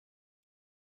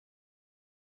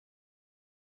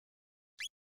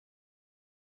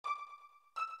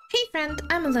Hey friend,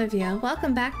 I'm Aloivia.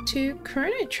 Welcome back to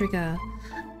Chrono Trigger.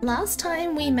 Last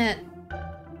time we met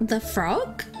the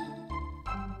frog.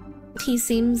 He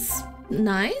seems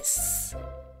nice.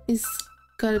 He's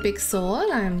got a big sword.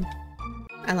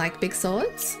 I like big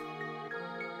swords.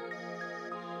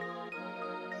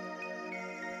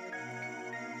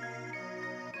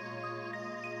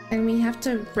 And we have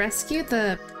to rescue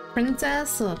the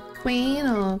princess or queen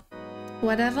or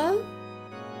whatever.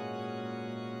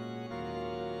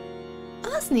 Oh,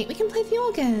 that's neat. We can play the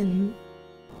organ.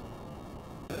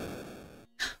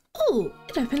 Oh,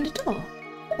 it opened a door.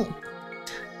 Oh.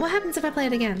 What happens if I play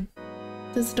it again?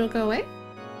 Does the door go away?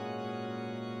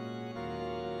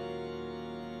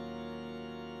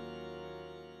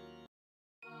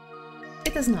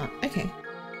 It does not. Okay.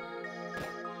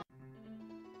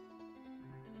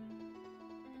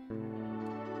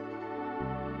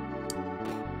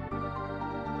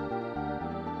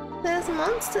 There's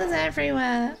monsters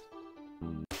everywhere.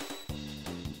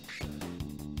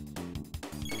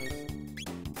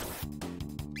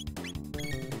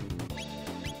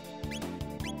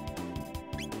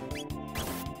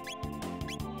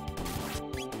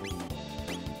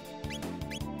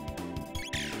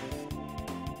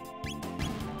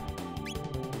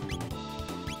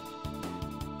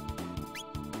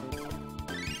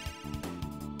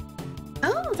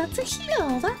 Oh, that's a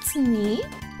heal. That's neat.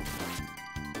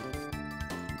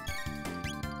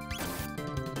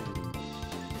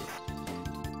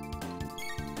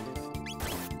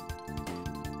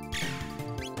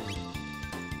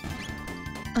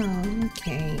 Oh,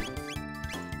 okay.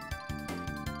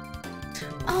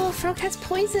 Oh, frog has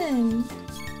poison.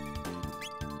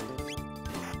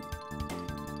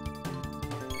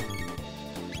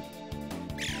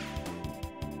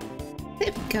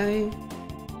 There we go.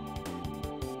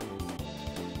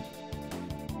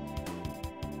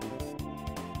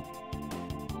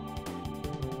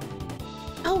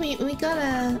 Oh, we got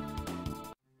a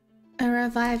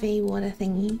revive water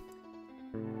thingy.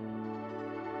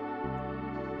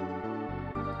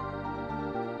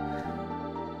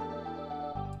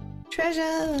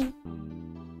 Treasure!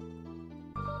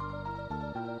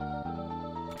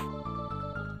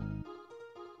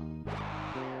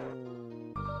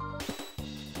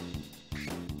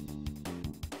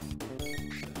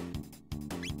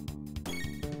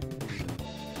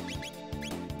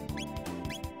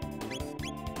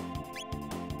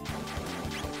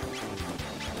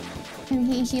 Can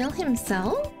he heal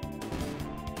himself?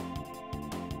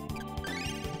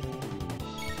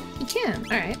 He can,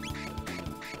 alright.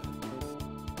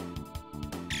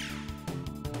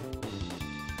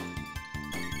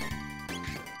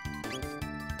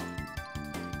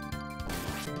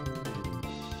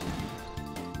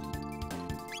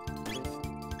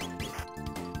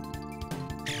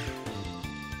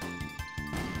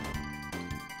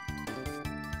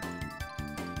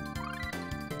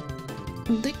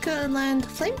 Luca learned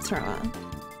flamethrower.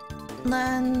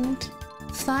 Learned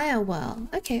firewall.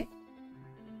 Okay.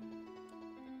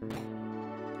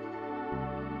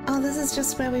 Oh, this is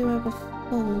just where we were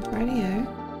before. Radio.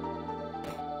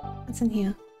 What's in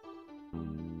here?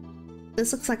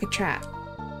 This looks like a trap.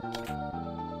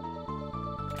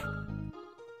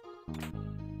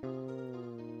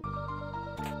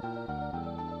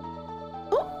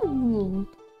 Ooh.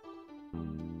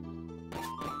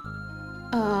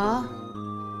 Ah.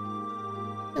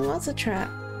 It was a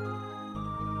trap.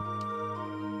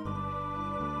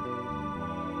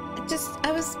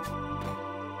 I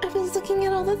was looking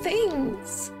at all the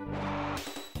things.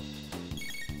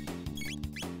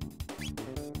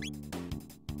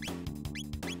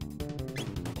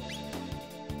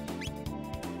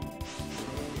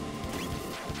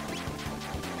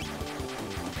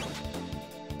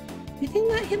 I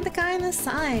think that hit the guy on the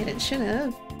side. It should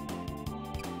have.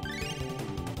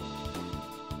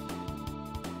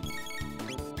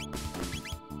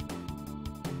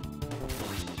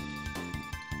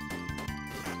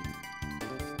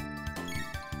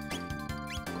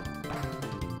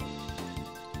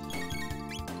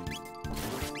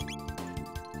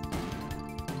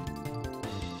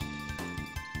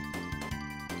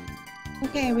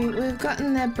 Okay, we've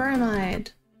gotten their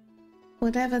bromide.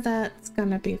 Whatever that's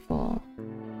gonna be for.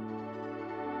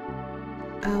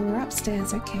 Oh, we're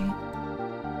upstairs, okay.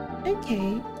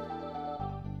 Okay.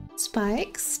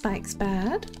 Spikes. Spikes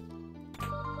bad.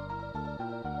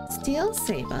 Steel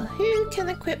saber. Who can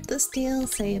equip the steel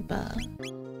saber?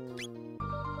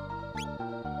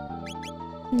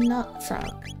 Not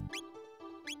frog.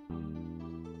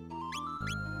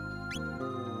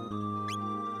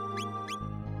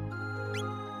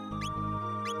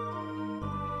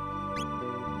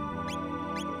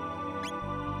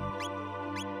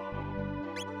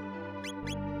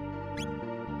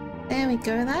 There we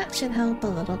go, that should help a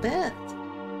little bit.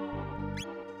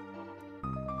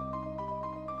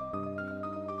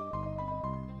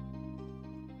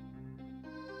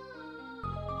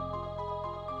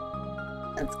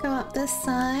 Let's go up this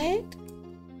side.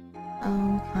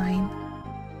 Oh, fine.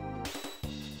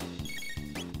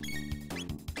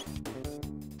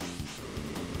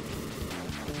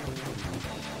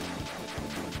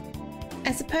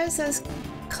 I suppose those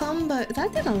combo...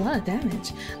 That did a lot of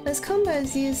damage. Those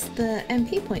combos use the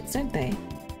MP points, don't they?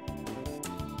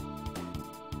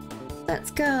 Let's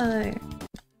go!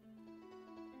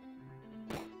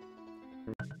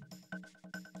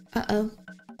 Uh-oh.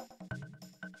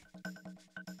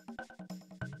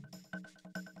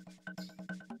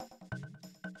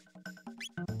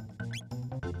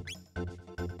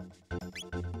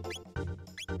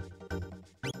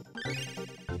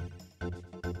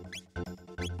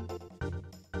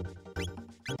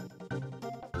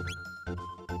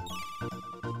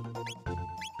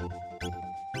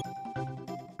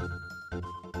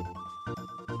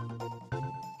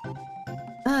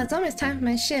 Oh, it's almost time for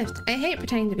my shift. I hate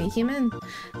pretending to be human.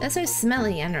 They're so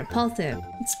smelly and repulsive.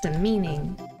 It's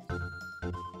demeaning.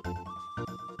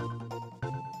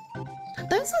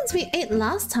 Those ones we ate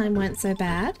last time weren't so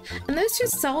bad, and those two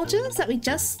soldiers that we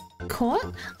just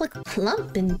caught look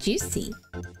plump and juicy.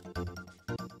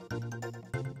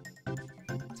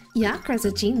 Yakra's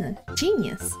a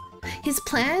genius. His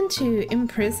plan to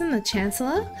imprison the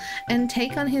Chancellor and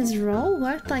take on his role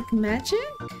worked like magic?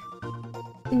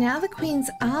 Now the Queen's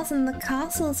ours and the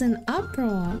castle's in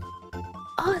uproar.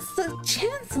 Oh, it's the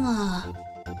Chancellor!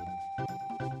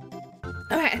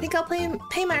 Alright, I think I'll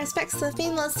pay my respects to the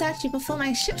Fiend Lord statue before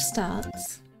my shift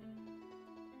starts.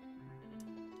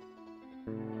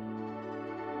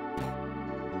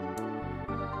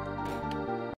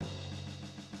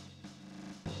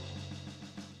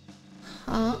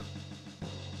 Huh?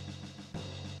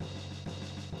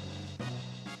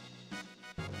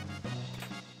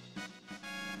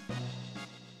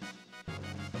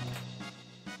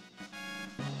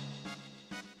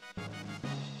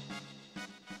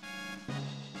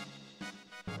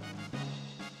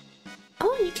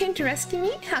 You came to rescue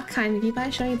me? How kind of you, but I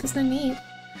assure you there's no need.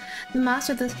 The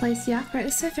master of this place, Yakra,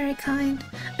 is so very kind.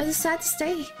 I decided to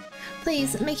stay.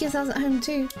 Please, make yourselves at home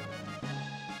too.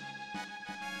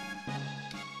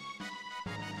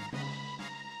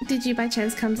 Did you by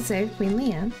chance come to save Queen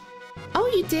Leanne? Oh,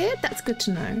 you did? That's good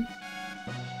to know.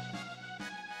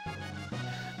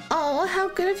 Oh, how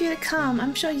good of you to come.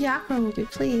 I'm sure Yakra will be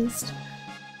pleased.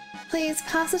 Please,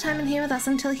 pass the time in here with us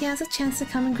until he has a chance to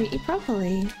come and greet you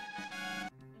properly.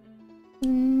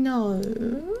 No.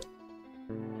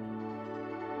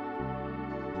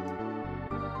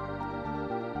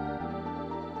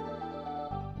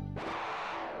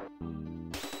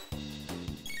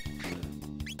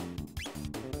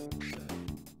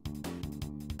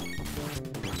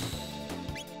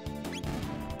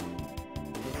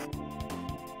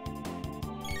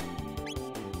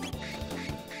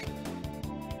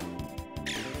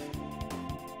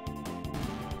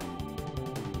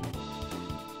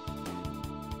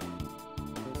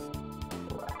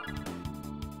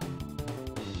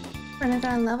 When I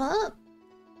gotta level up.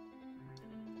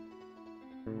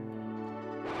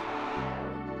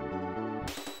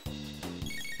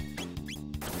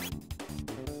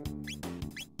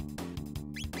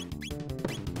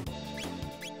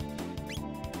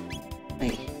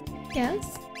 Wait,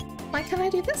 yes? Why can't I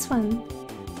do this one?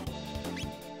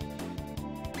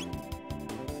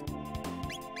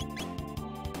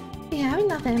 We have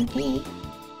enough MP.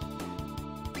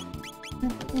 Oh,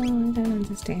 I don't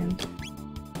understand.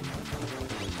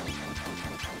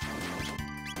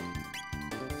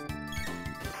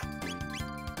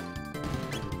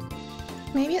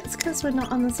 Maybe it's because we're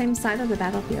not on the same side of the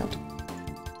battlefield.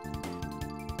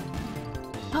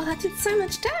 Oh, that did so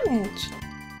much damage!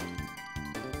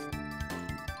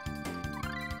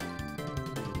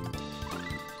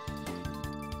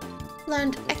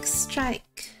 Learned X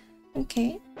Strike.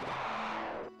 Okay.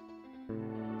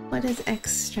 What is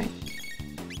X Strike?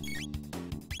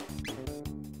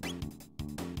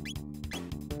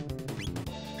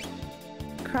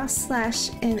 Cross slash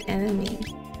an enemy.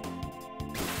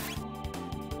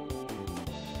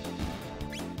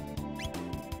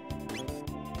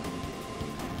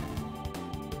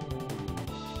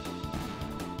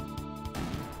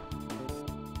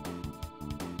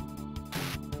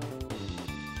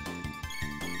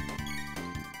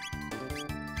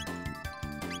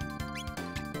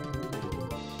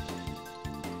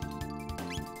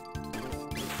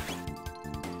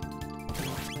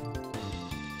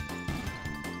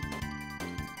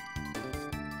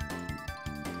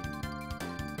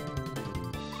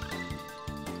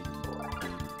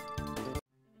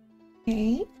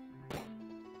 Okay.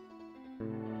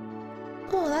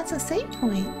 Oh, that's a save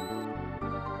point.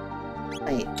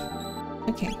 Wait.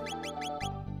 Okay.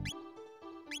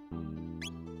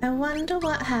 I wonder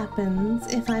what happens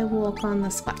if I walk on the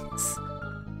spikes.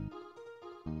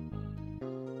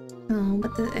 Oh,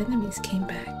 but the enemies came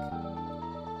back.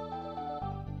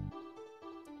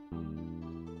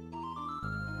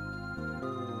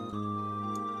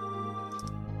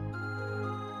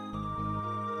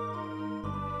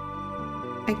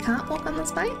 I can't walk on the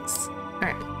spikes?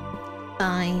 Alright.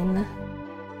 Fine.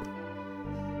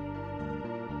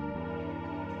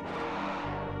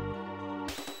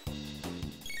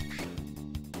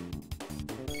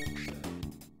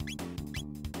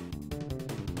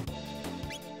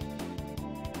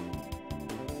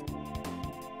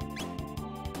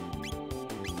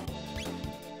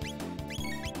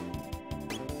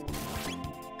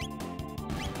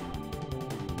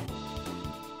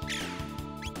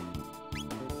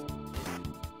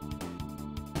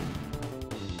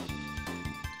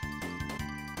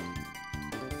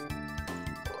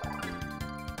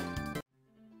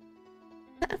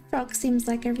 That frog seems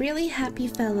like a really happy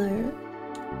fellow.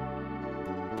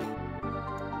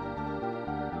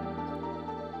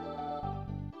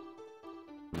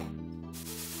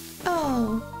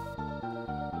 Oh.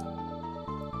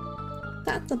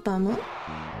 That's a bummer.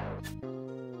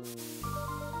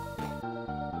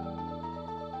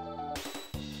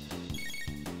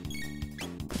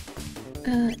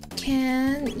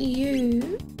 Can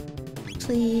you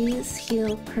please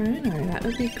heal Chrono? That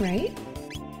would be great.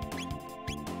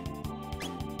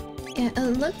 Yeah,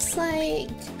 it looks like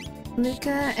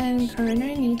Luca and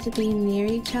Chrono need to be near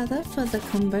each other for the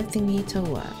combo thingy to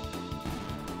work.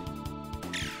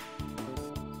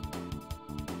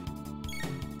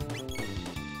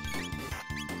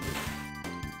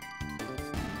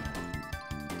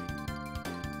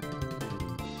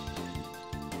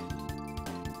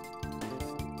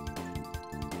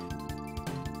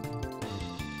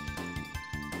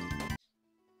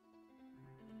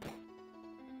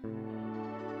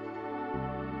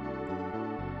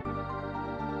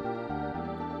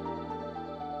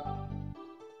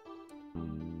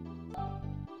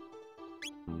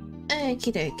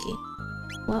 Okie dokie.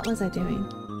 What was I doing?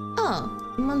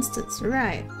 Oh, monsters,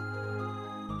 right.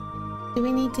 Do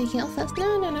we need to heal first?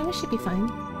 No, we should be fine.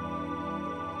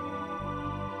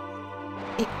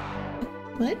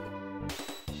 What?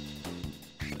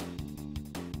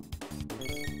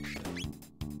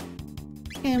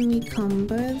 Can we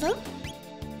combo them?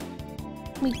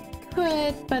 We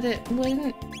could, but it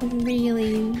wouldn't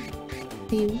really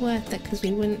be worth it because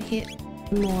we wouldn't hit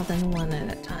more than one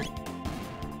at a time.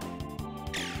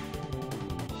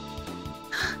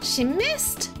 She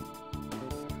missed!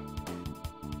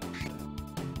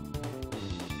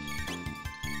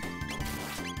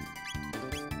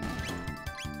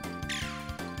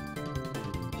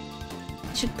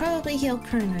 Should probably heal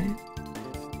Chrono.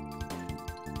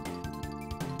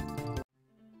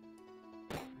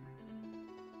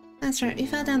 That's right, we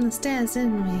fell down the stairs,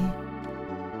 didn't we?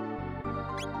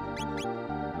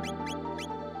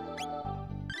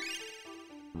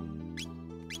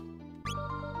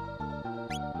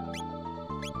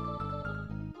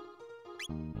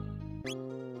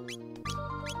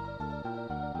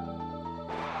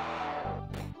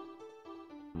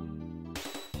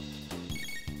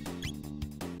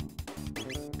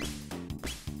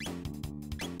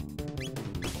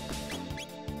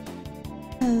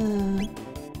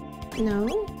 No?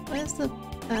 Where's the...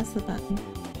 That's the button.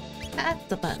 That's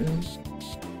the button.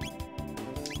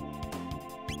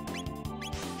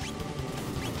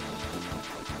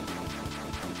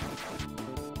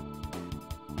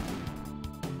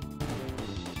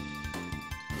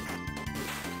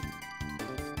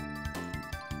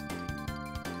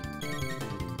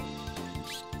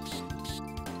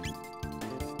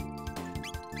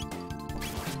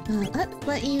 Let's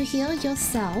let you heal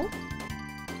yourself.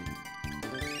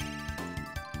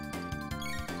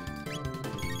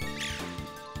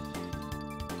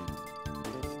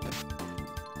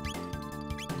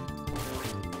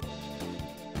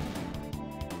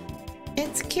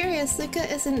 It's curious, Luca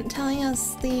isn't telling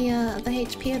us the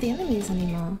HP of the enemies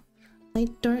anymore. I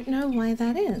don't know why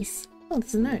that is. Oh,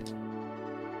 there's a note.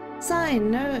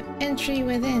 Sign, no entry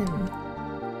within.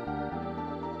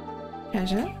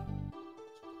 Treasure?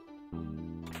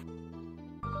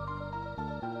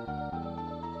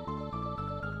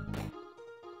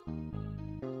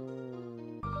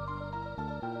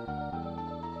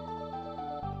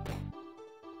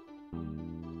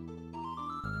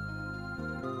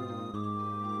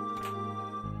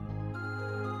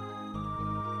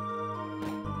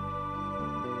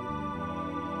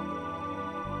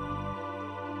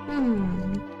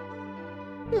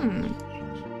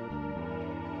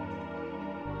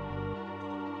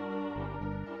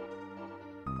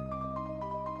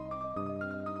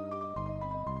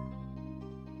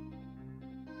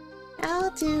 How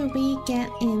do we get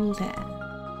in there?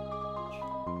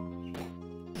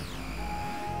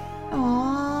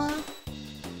 Aww.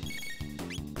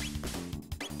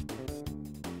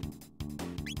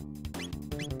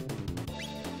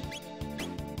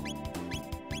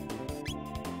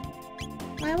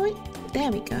 Why would...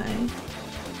 There we go.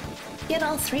 Get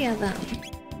all three of them.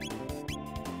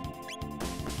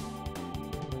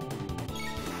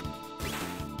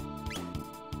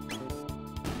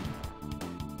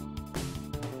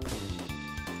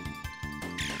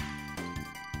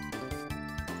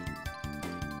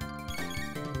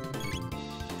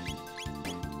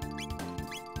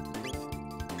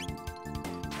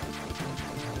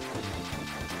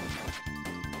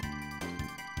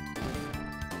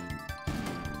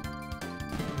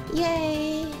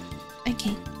 Yay!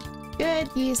 Okay. Good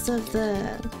use of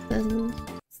the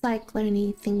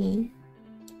cyclone-y thingy.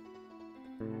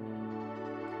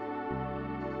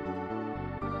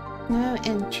 No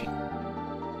entry.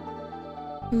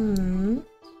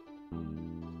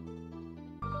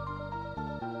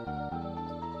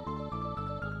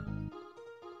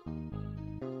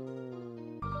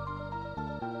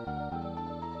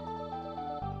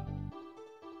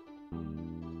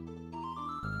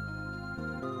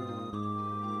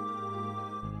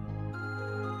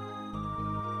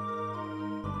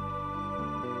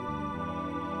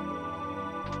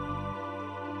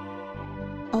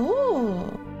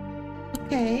 Oh,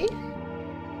 okay.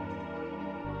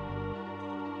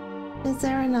 Is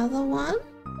there another one?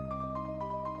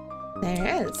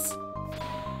 There is.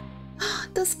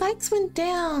 The spikes went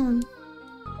down.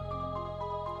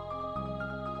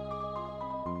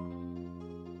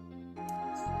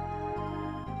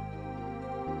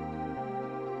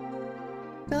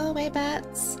 Go away,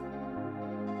 bats.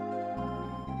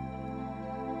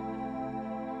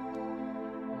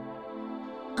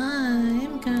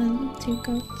 I'm going to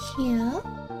go here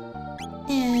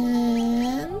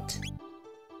and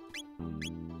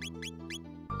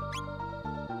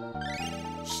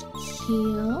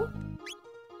heal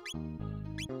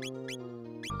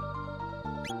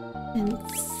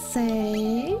and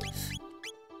save,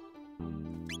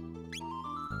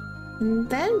 and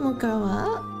then we'll go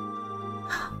up.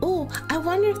 Oh, I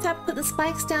wonder if that put the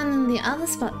spikes down in the other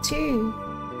spot too.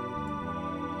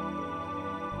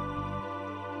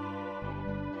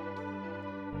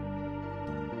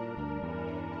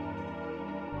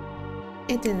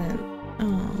 It didn't.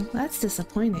 Oh, that's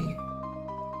disappointing.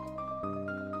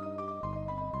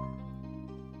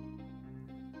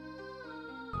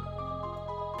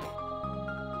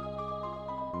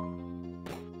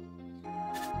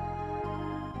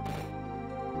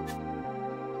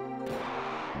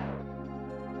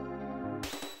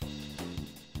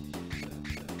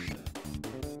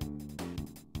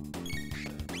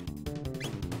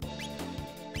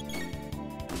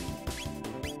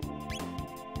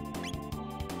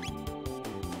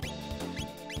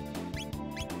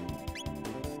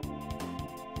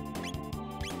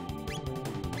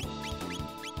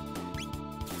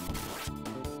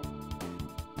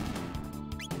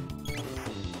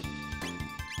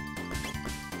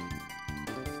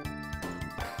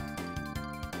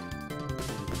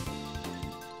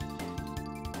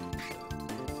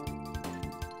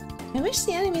 I wish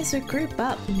the enemies would group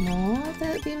up more.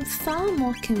 That would be far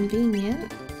more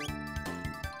convenient.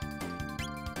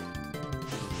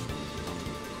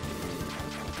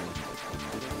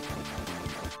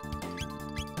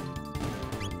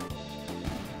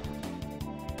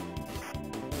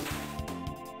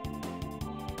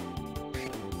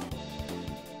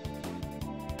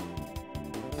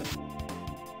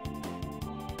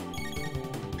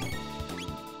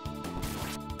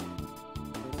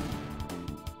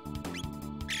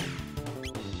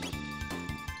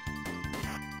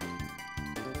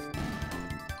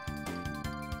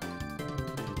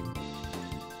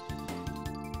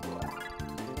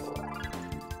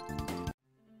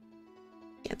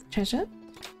 Get the treasure.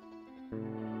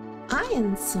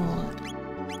 Iron sword.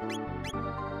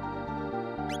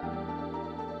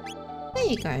 There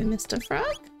you go, Mr.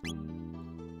 Frog.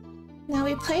 Now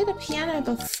we played a piano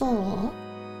before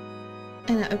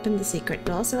and it opened the secret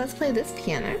door, so let's play this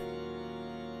piano.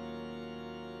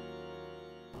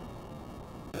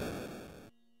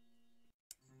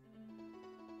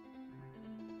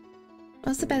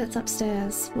 What's the bed? It's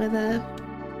upstairs, where the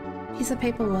piece of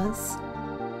paper was.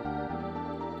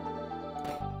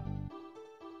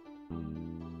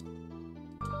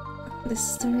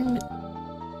 This is the room.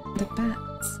 the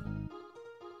bats.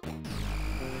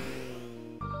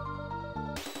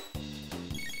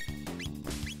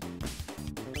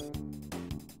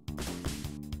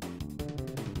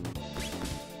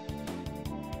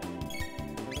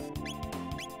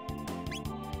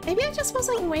 Maybe I just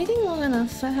wasn't waiting long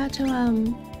enough for her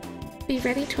to, be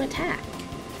ready to attack.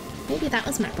 Maybe that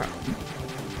was my problem.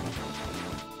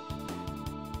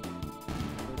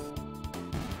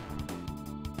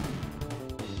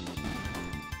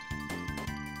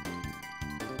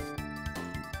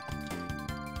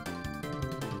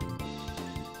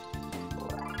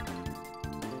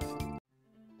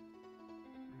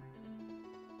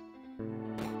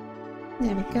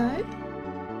 There we go.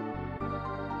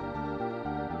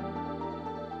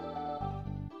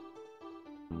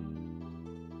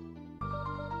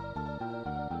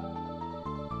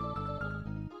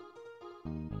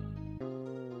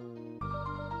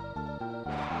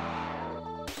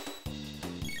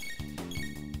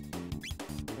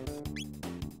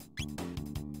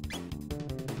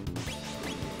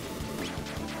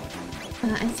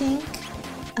 I think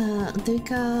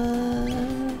Luca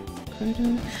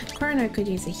Chrono could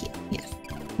use a heal, yes.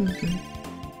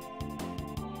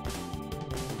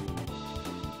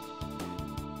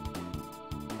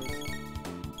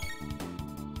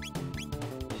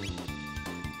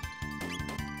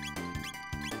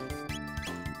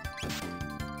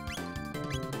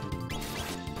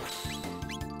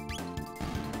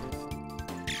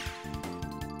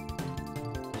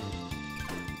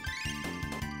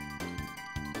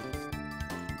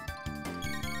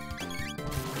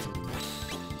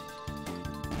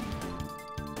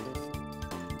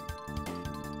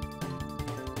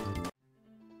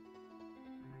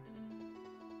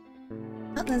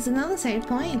 Oh, there's another save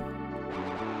point.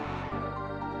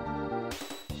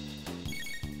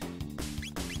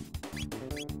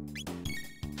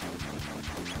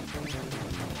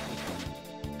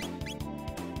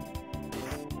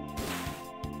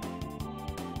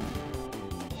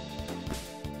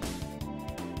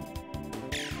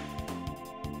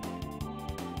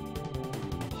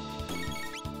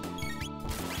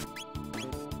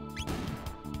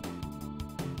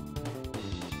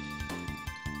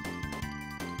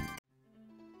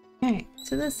 Alright,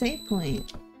 to the save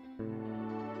point.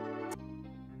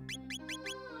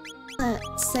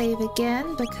 Let's save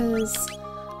again because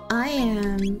I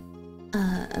am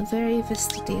very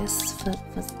fastidious for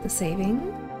the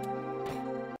saving.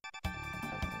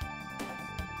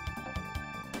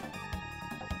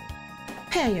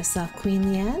 Prepare yourself, Queen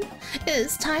Leanne. It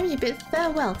is time you bid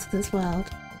farewell to this world.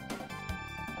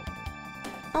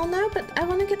 Oh no, but I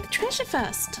want to get the treasure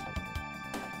first.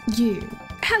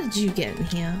 How did you get in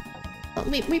here? Well,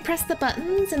 we pressed the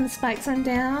buttons and the spikes went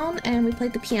down and we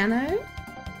played the piano.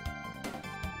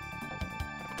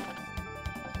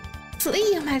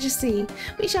 Flee, Your Majesty!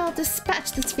 We shall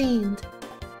dispatch this fiend.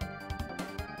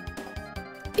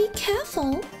 Be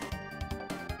careful!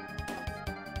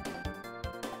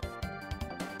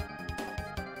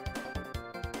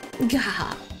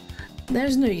 Gah!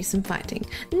 There's no use in fighting.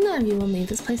 None of you will leave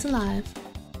this place alive.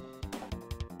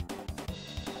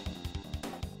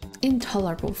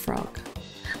 Intolerable frog.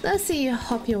 Let's see you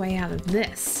hop your way out of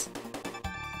this.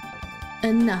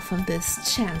 Enough of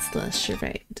this Chancellor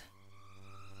charade.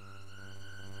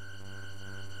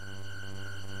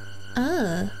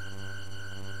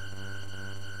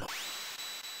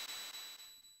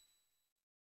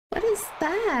 What is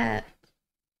that?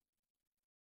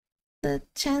 The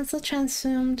Chancellor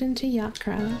transformed into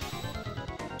Yakra.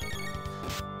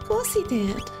 Of course he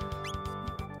did.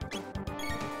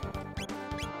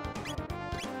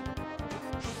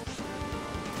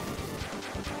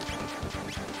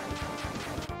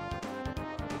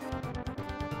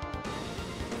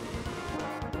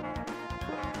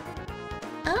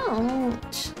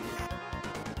 Ouch.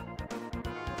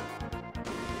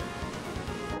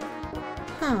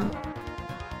 Huh.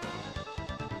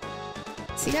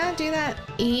 So you gotta do that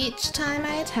each time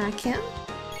I attack him?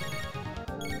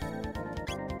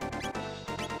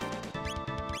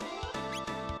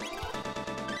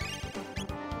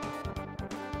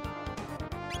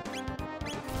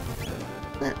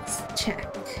 Let's check.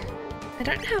 I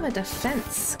don't have a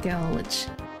defense skill, which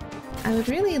I would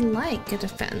really like a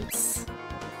defense.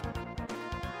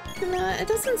 No, it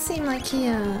doesn't seem like he,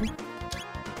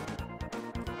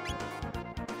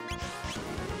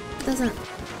 doesn't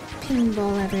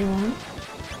pinball everyone.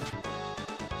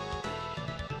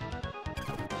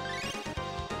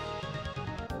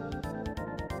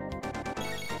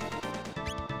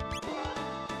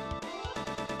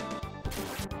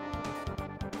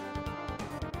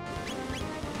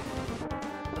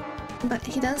 but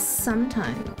he does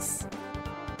sometimes.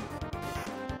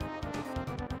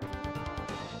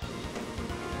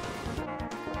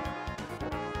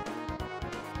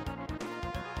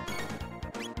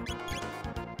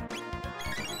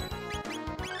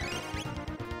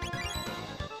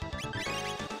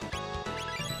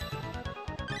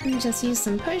 And just use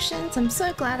some potions. I'm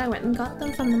so glad I went and got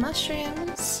them from the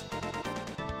mushrooms.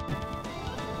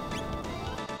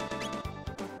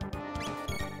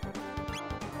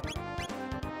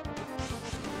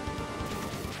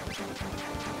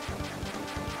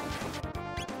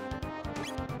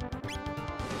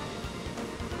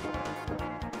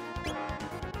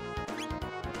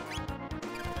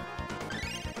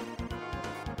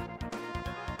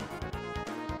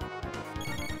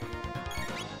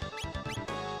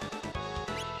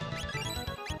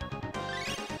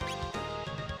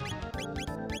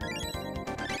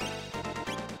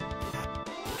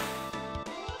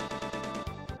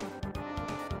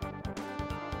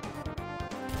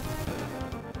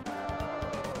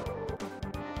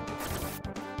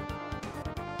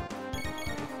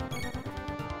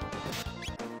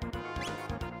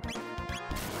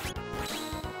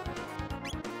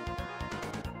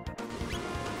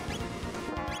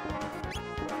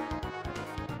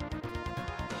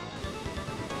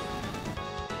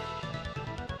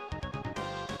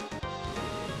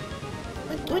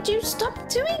 Would you stop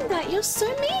doing that? You're so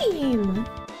mean!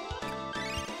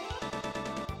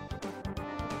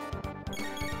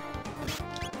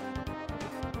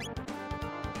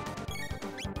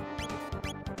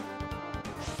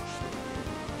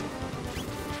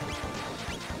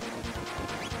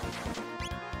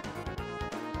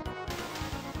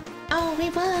 Oh, we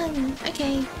won!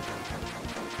 Okay.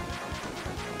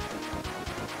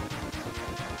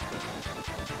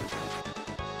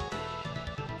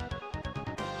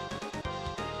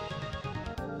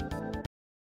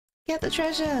 Get the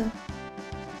treasure!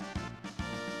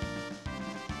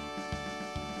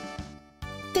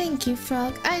 Thank you,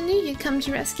 Frog. I knew you'd come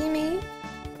to rescue me.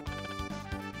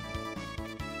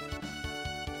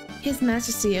 His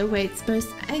Majesty awaits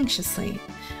most anxiously.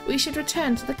 We should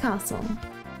return to the castle.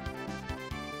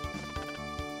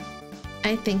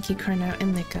 I thank you, Chrono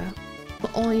and Nika, for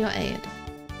all your aid.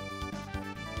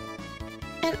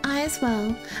 And I as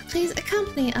well. Please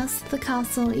accompany us to the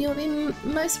castle. You'll be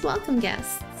most welcome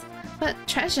guests. But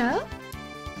treasure?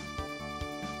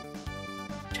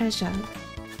 Treasure.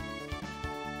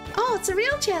 Oh, it's a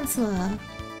real Chancellor!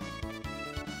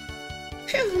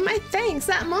 Phew, my thanks!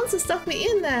 That monster stuck me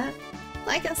in there!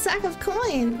 Like a sack of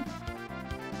coin!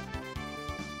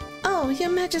 Oh,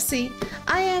 Your Majesty,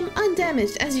 I am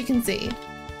undamaged, as you can see.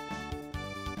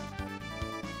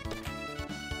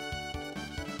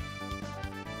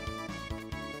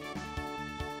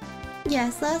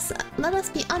 Yes, let us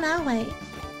be on our way.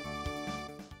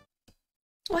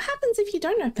 What happens if you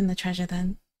don't open the treasure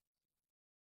then?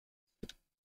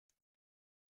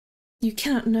 You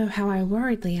cannot know how I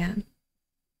worried Leanne.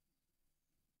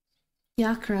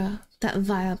 Yakra, that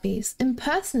vile beast,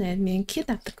 impersonated me and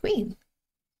kidnapped the queen.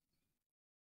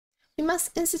 We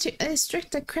must institute a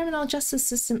stricter criminal justice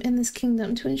system in this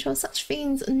kingdom to ensure such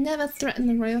fiends never threaten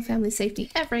the royal family's safety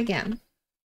ever again.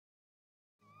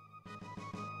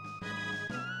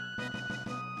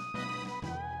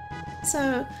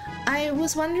 So, I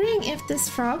was wondering if this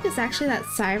frog is actually that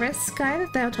Cyrus guy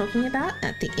that they were talking about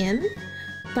at the inn,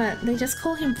 but they just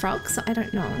call him Frog, so I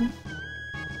don't know.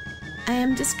 I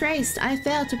am disgraced. I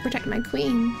failed to protect my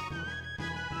queen.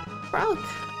 Frog.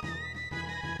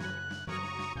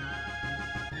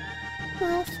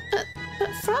 Well, but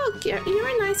Frog, you're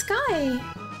a nice guy.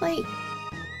 Like,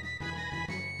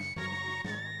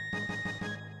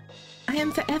 I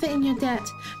am forever in your debt.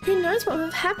 Who knows what would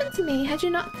have happened to me had you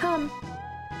not come?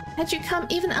 Had you come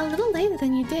even a little later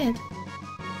than you did?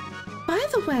 By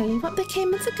the way, what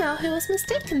became of the girl who was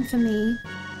mistaken for me?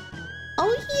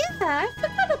 Oh yeah, I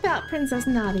forgot about Princess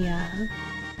Nadia.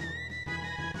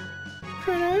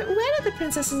 Chrono, where did the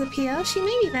princesses appear? She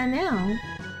may be there now.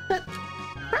 But,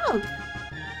 Frog!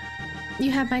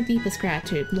 You have my deepest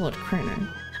gratitude, Lord Chrono.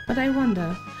 But I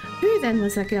wonder, who then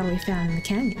was that girl we found in the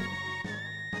canyon?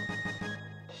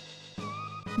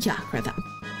 Yakra, that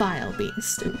vile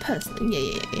beast, in person.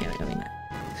 Yeah, we know.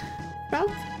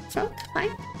 Frog, hi,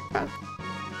 Frog.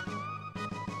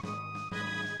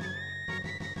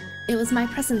 It was my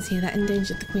presence here that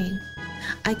endangered the queen.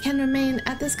 I can remain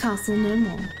at this castle no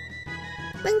more.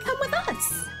 Then come with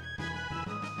us!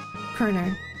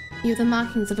 Chrono, you have the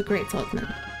markings of a great swordsman.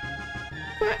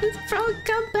 Frog,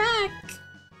 come back!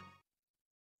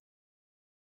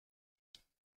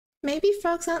 Maybe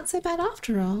frogs aren't so bad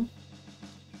after all.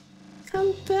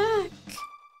 Come back!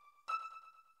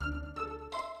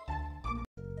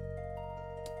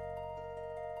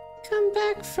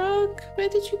 Frog, where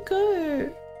did you go?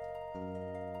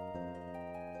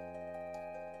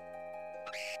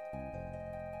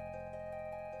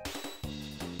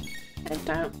 I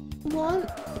don't want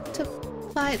to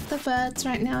fight the birds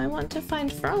right now. I want to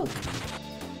find Frog.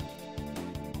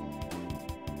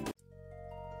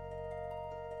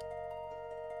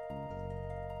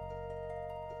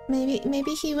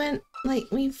 Maybe he went, like,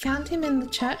 we found him in the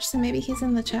church, so maybe he's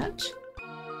in the church?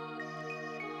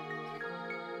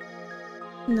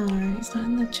 No, he's not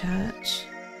in the church.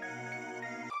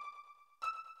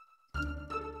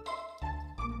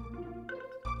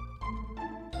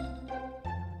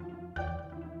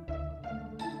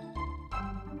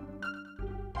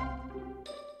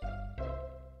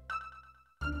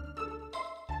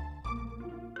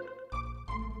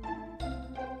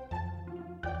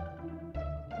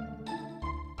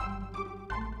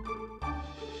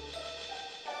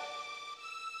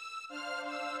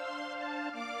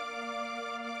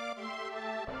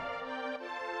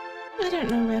 I don't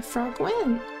know where Frog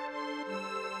went.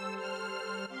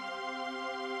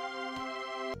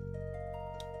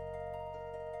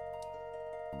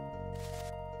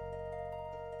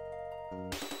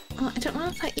 Oh, I don't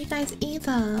want to fight you guys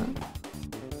either.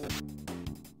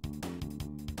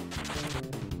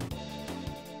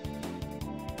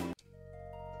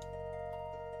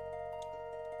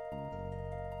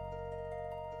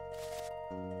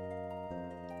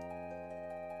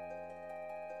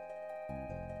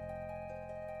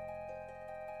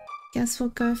 Guess we'll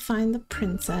go find the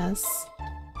princess.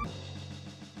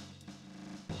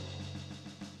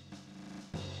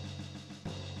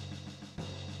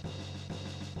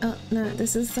 Oh, no,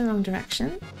 this is the wrong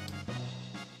direction.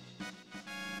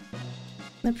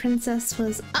 The princess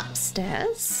was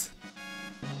upstairs.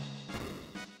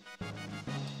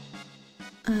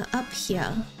 Up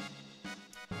here.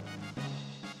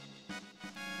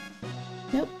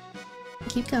 Nope.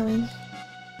 Keep going.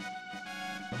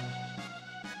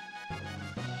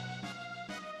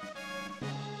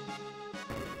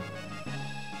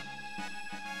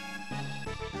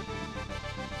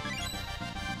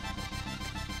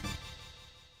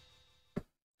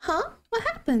 Huh? What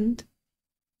happened?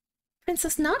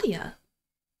 Princess Nadia?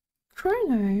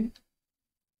 Chrono?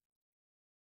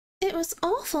 It was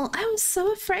awful. I was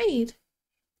so afraid.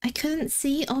 I couldn't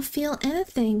see or feel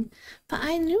anything, but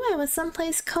I knew I was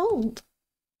someplace cold.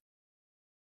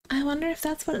 I wonder if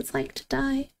that's what it's like to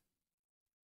die.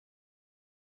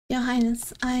 Your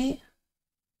Highness,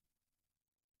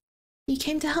 You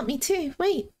came to help me too.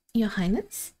 Wait, Your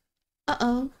Highness?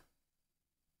 Uh-oh.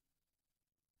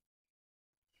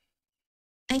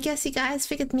 I guess you guys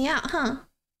figured me out, huh?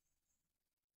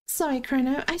 Sorry,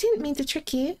 Chrono. I didn't mean to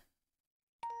trick you.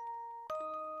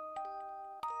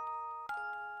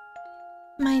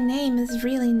 My name is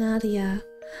really Nadia.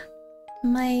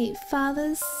 My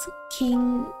father's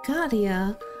King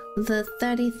Guardia, the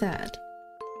 33rd.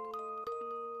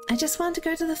 I just wanted to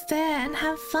go to the fair and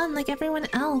have fun like everyone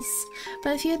else,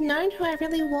 but if you had known who I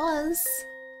really was,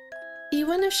 you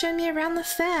wouldn't have shown me around the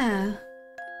fair.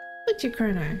 Would you,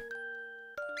 Chrono?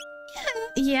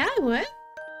 Yeah, I would.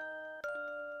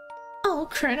 Oh,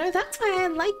 Chrono, that's why I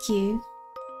like you.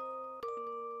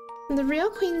 The real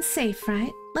queen's safe,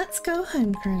 right? Let's go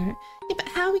home, Chrono. Yeah, but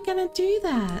how are we gonna do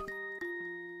that?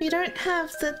 We don't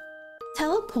have the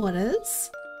teleporters.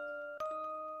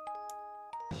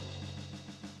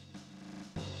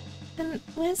 And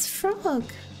where's Frog?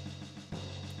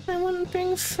 I want to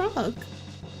bring Frog.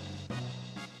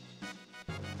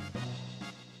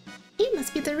 You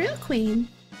must be the real queen.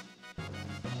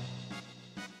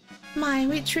 My,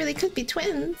 we truly could be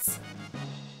twins.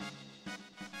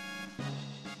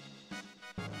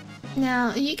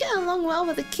 Now, you get along well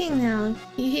with the king now,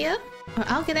 you hear? Or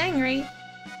I'll get angry.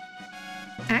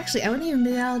 Actually, I wouldn't even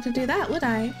be able to do that, would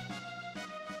I?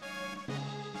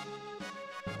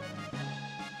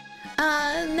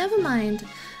 Never mind.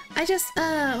 I just,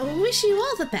 wish you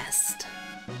all the best.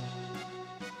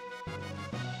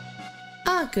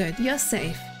 Ah, good, you're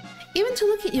safe. Even to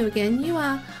look at you again, you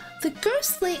are the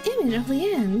ghostly image of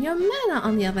Leanne. Your manner,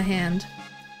 on the other hand.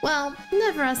 Well,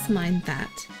 never us mind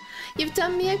that. You've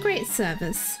done me a great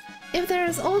service. If there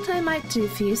is aught I might do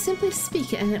for you, simply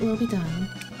speak it and it will be done.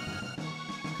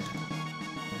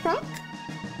 Rock?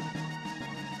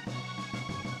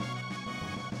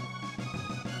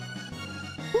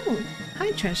 Ooh,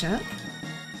 hi treasure.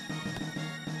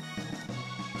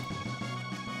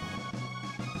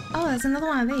 Oh, there's another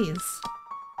one of these.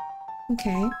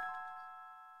 Okay.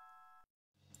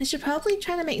 I should probably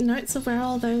try to make notes of where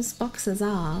all those boxes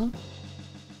are.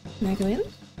 Can I go in?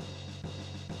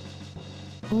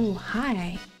 Oh,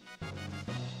 hi.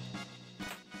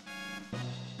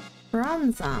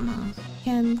 Bronze armor.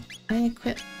 Can I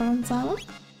equip bronze armor?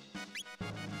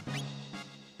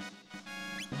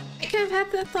 I could have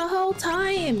had that the whole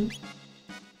time!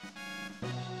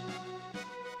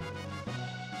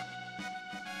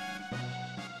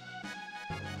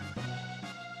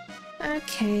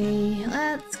 Okay,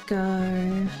 let's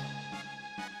go.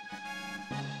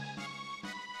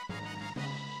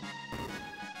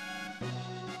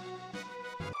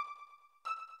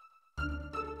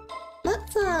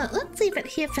 Let's leave it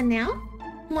here for now.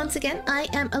 Once again, I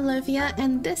am Aloivia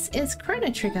and this is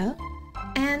Chrono Trigger.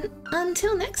 And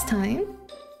until next time,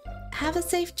 have a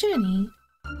safe journey.